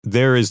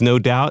there is no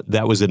doubt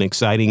that was an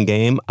exciting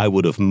game. I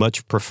would have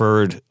much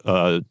preferred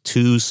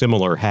two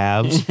similar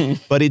halves.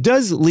 But it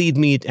does lead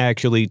me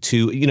actually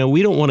to,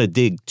 we don't want to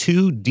dig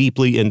too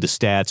deeply into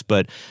stats,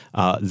 but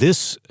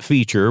this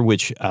feature,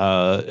 which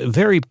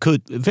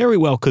very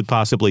well could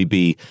possibly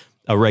be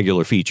a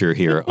regular feature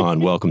here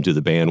on Welcome to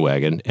the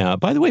Bandwagon.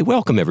 By the way,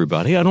 welcome,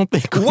 everybody. I don't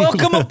think...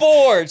 Welcome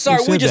aboard!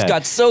 Sorry, we just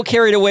got so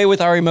carried away with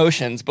our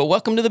emotions, but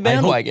welcome to the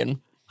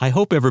bandwagon. I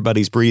hope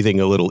everybody's breathing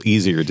a little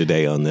easier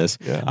today on this.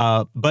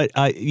 Yeah. But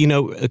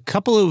a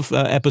couple of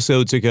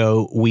episodes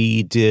ago,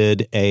 we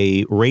did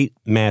a Rate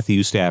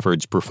Matthew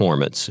Stafford's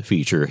Performance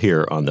feature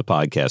here on the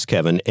podcast,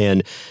 Kevin.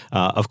 And,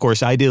 of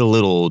course, I did a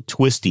little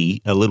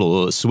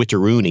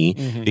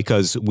switcheroony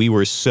because we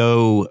were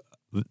so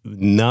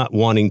not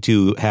wanting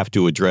to have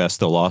to address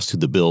the loss to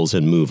the Bills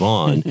and move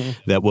on,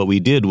 that what we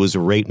did was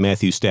rate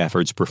Matthew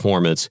Stafford's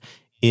performance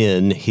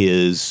in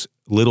his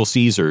Little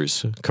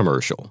Caesars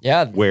commercial,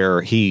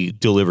 where he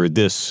delivered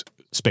this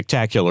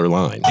spectacular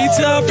line.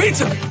 Pizza,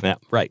 pizza! Yeah,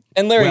 right.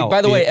 And Larry,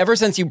 by the way, ever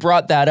since you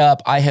brought that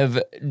up, I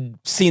have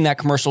seen that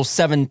commercial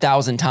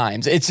 7,000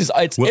 times. It is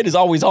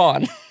always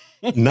on.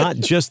 Not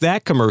just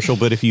that commercial,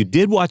 but if you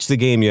did watch the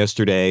game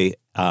yesterday,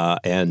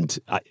 and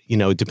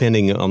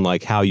depending on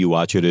like how you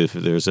watch it, if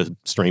there's a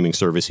streaming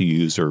service you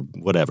use or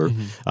whatever,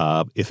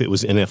 if it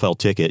was NFL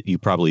Ticket, you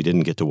probably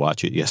didn't get to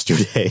watch it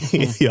yesterday.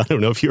 I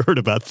don't know if you heard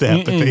about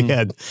that,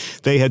 but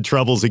they had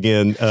troubles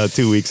again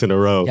 2 weeks in a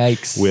row.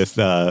 Yikes.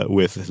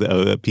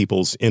 with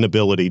people's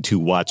inability to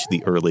watch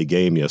the early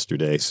game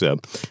yesterday. So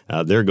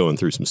they're going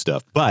through some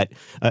stuff. But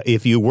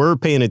if you were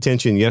paying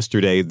attention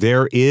yesterday,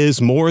 there is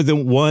more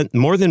than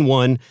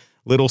one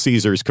Little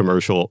Caesars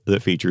commercial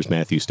that features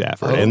Matthew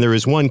Stafford. And there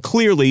is one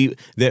clearly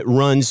that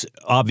runs,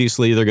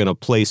 obviously they're going to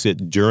place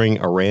it during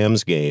a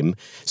Rams game.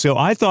 So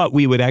I thought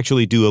we would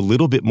actually do a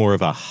little bit more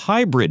of a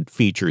hybrid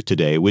feature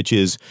today, which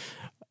is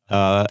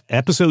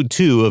episode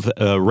 2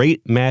 of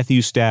Rate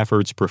Matthew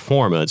Stafford's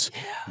Performance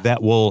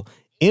that will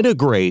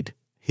integrate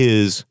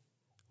his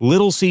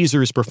Little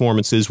Caesars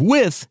performances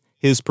with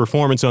his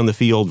performance on the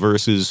field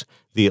versus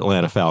the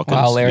Atlanta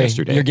Falcons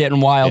yesterday. You're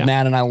getting wild,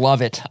 man, and I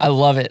love it. I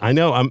love it. I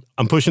know.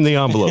 I'm pushing the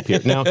envelope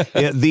here. Now,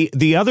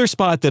 the other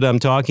spot that I'm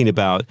talking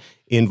about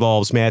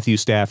involves Matthew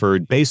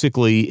Stafford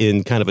basically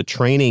in kind of a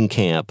training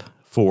camp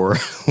for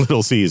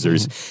Little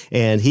Caesars.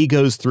 And he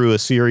goes through a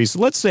series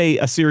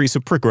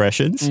of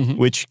progressions,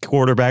 which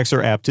quarterbacks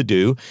are apt to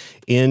do,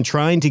 in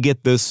trying to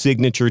get the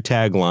signature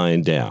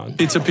tagline down.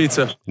 Pizza,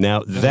 pizza.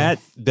 Now, that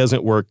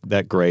doesn't work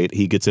that great.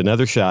 He gets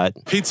another shot.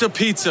 Pizza,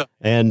 pizza.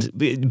 And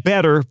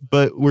better,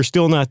 but we're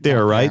still not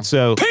there, right?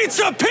 So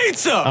pizza,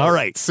 pizza. All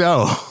right.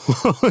 So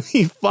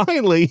he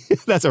finally,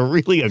 that's a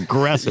really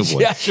aggressive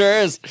one. Yeah, sure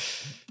is.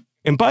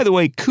 And by the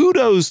way,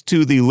 kudos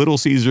to the Little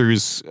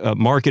Caesars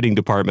marketing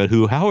department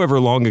who, however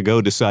long ago,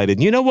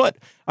 decided, you know what?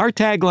 Our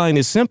tagline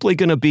is simply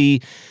going to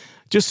be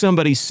just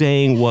somebody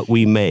saying what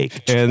we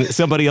make. And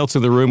somebody else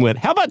in the room went,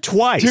 how about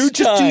twice? Two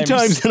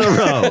times in a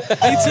row.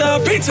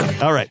 Pizza,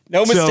 pizza. All right.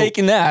 No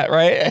mistaking that,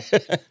 right?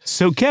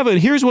 So, Kevin,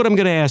 here's what I'm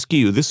going to ask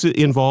you. This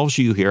involves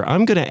you here.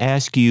 I'm going to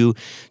ask you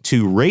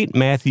to rate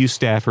Matthew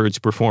Stafford's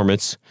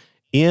performance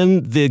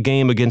in the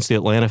game against the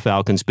Atlanta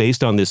Falcons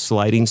based on this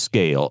sliding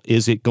scale.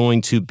 Is it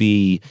going to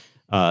be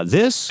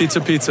this?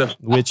 Pizza, pizza.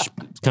 Which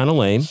is kind of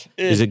lame.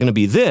 Is it going to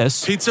be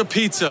this? Pizza,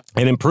 pizza.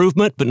 An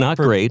improvement, but not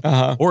great.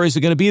 Or is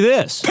it going to be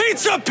this?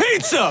 Pizza,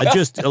 pizza.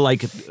 Just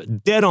like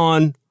dead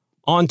on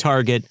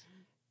target,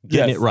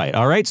 getting it right.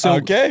 All right? So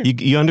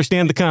you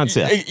understand the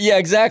concept. Yeah,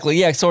 exactly.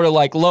 Yeah, sort of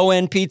like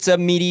low-end pizza,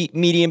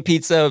 medium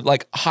pizza,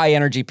 like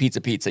high-energy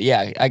pizza.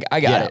 Yeah,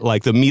 I got it.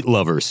 Like the meat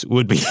lovers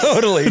would be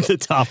totally the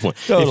top one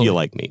if you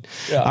like meat.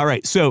 Yeah. All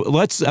right, so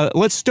let's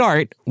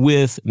start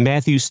with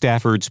Matthew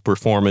Stafford's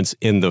performance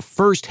in the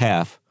first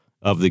half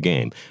of the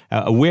game.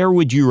 Where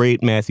would you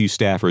rate Matthew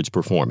Stafford's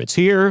performance?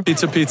 Here?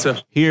 Pizza,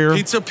 pizza. Here?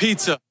 Pizza,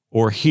 pizza.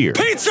 Or here?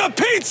 Pizza,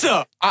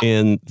 pizza!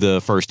 In the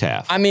first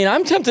half. I mean,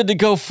 I'm tempted to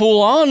go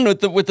full on with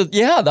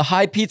the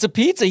high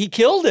pizza. He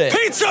killed it.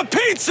 Pizza,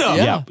 pizza!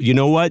 Yeah. You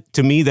know what?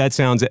 To me, that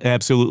sounds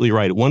absolutely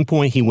right. At one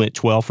point, he went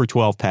 12 for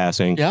 12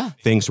 passing. Yeah.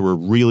 Things were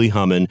really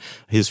humming.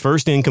 His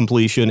first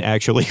incompletion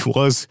actually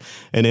was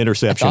an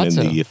interception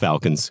the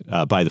Falcons,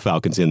 by the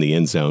Falcons in the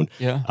end zone.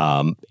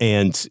 Yeah.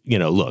 And,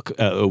 look,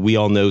 we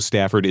all know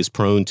Stafford is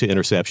prone to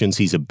interceptions.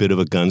 He's a bit of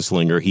a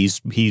gunslinger.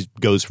 He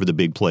goes for the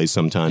big plays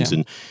sometimes,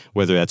 and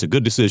whether that's a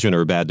good decision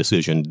or a bad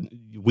decision,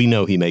 we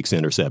know he makes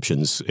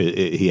interceptions.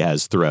 He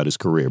has throughout his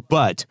career.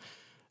 But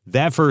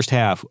that first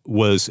half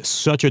was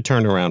such a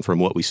turnaround from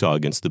what we saw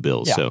against the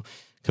Bills. Yeah. So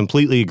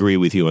completely agree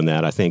with you on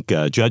that. I think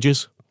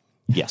judges,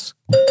 yes.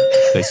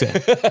 They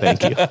said,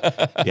 thank you.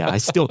 Yeah, I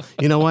still,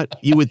 you know what?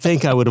 You would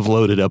think I would have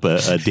loaded up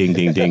a ding,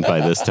 ding, ding by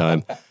this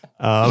time.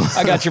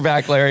 I got your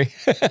back, Larry.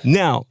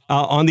 Now,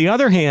 on the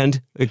other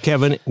hand,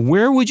 Kevin,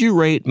 where would you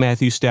rate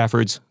Matthew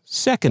Stafford's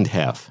second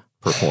half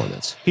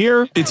performance?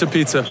 Here? Pizza,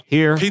 pizza.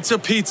 Here? Pizza,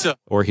 pizza.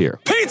 Or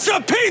here?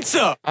 Pizza,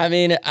 pizza! I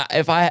mean,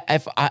 if I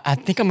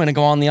think I'm going to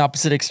go on the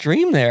opposite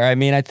extreme there. I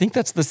mean, I think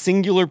that's the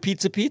singular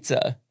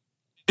pizza.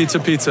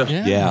 Pizza.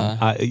 Yeah,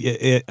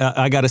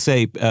 I got to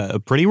say,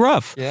 pretty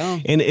rough. Yeah.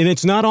 And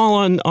it's not all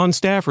on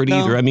Stafford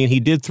either. I mean, he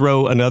did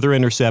throw another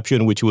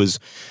interception, which was,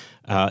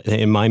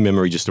 in my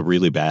memory, just a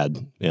really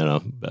bad,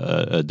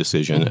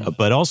 decision.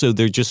 But also,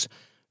 they just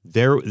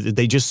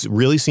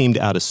really seemed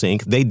out of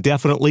sync. They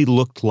definitely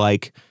looked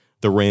like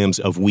the Rams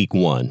of Week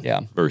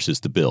 1 versus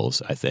the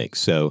Bills, I think.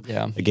 So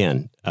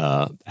again,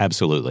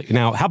 absolutely.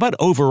 Now, how about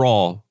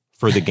overall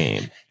for the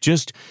game?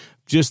 Just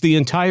the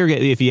entire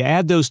game. If you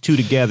add those two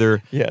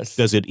together,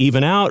 does it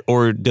even out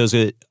or does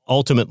it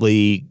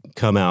ultimately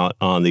come out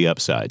on the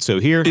upside? So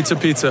here,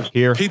 Pizza.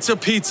 Here,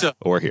 Pizza.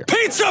 or here.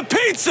 Pizza.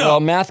 Well,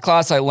 math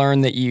class, I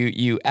learned that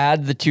you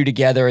add the two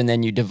together and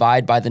then you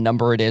divide by the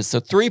number it is. So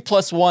 3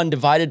 + 1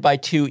 divided by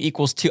 2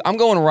 equals 2. I'm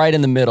going right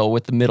in the middle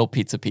with the middle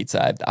pizza.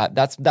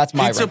 That's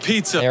my rank.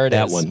 Pizza. There it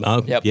That is.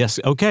 one. Yes.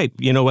 Okay.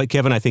 You know what,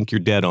 Kevin? I think you're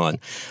dead on.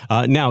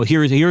 Now,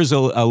 here's a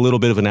little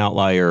bit of an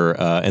outlier,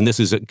 and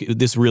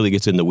this really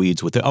gets in the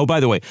weeds with it. Oh, by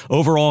the way,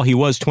 overall, he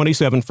was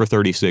 27 for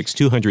 36,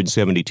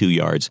 272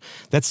 yards.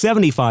 That's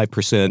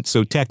 75%,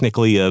 so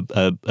technically a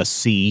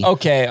C.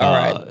 Okay, all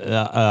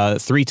right.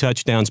 3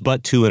 touchdowns,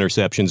 but 2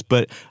 interceptions.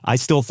 But I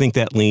still think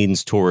that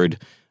leans toward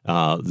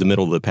the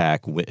middle of the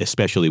pack,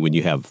 especially when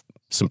you have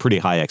some pretty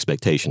high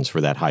expectations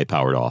for that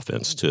high-powered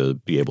offense to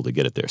be able to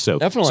get it there. So,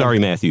 Definitely. Sorry,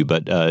 Matthew,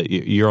 but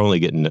you're only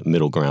getting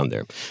middle ground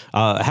there.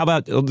 How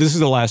about, this is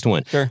the last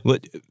one. Sure.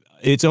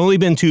 It's only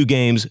been 2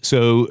 games,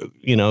 so,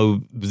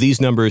 these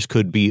numbers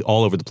could be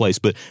all over the place,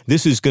 but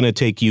this is going to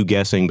take you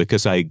guessing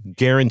because I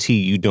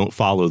guarantee you don't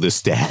follow this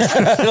stat.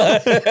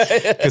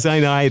 Because I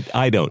know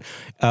I don't.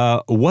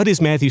 What is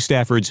Matthew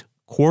Stafford's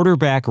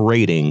quarterback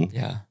rating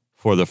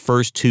for the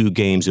first 2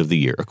 games of the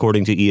year,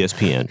 according to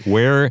ESPN?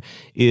 Where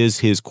is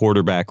his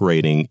quarterback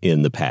rating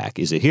in the pack?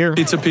 Is it here?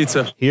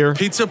 Pizza. Here?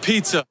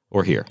 Pizza.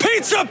 Or here?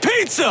 Pizza.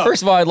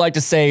 First of all, I'd like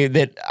to say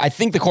that I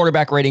think the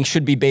quarterback rating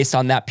should be based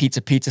on that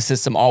pizza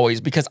system always,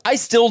 because I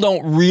still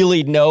don't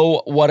really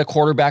know what a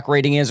quarterback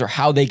rating is or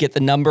how they get the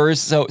numbers.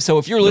 So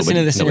if you're listening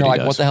to this and you're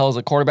like, what the hell is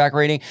a quarterback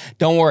rating?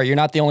 Don't worry, you're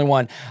not the only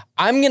one.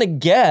 I'm going to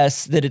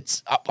guess that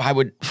it's, I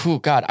would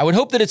hope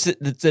that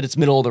it's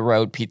middle of the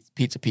road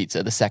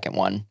pizza, the second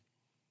one.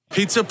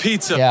 Pizza.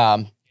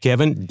 Yeah.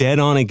 Kevin, dead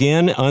on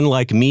again.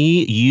 Unlike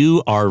me,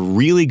 you are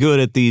really good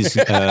at these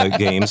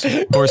games.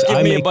 Of course,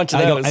 Give me a bunch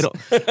of those.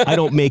 I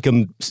don't make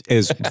them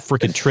as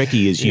freaking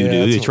tricky as you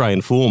do to try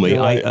and fool me.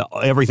 Right.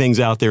 Everything's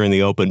out there in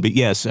the open. But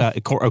yes,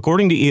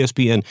 according to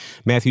ESPN,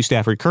 Matthew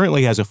Stafford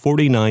currently has a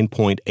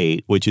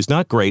 49.8, which is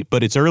not great,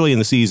 but it's early in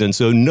the season,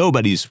 so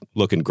nobody's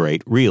looking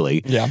great,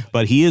 really. Yeah.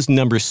 But he is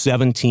number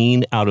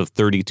 17 out of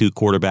 32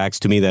 quarterbacks.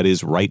 To me, that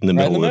is right in the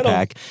middle of the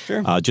pack.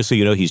 Sure. Just so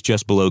you know, he's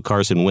just below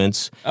Carson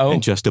Wentz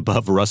and just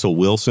above Russell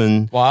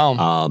Wilson.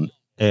 Wow.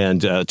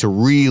 And to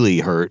really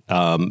hurt,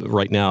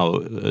 right now,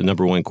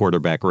 number 1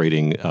 quarterback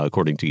rating,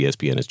 according to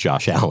ESPN, is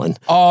Josh Allen.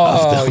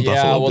 Oh, yeah.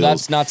 Buffalo Well, Bills.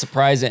 that's not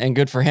surprising and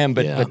good for him,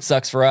 but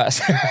sucks for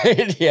us.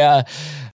 Right? Yeah.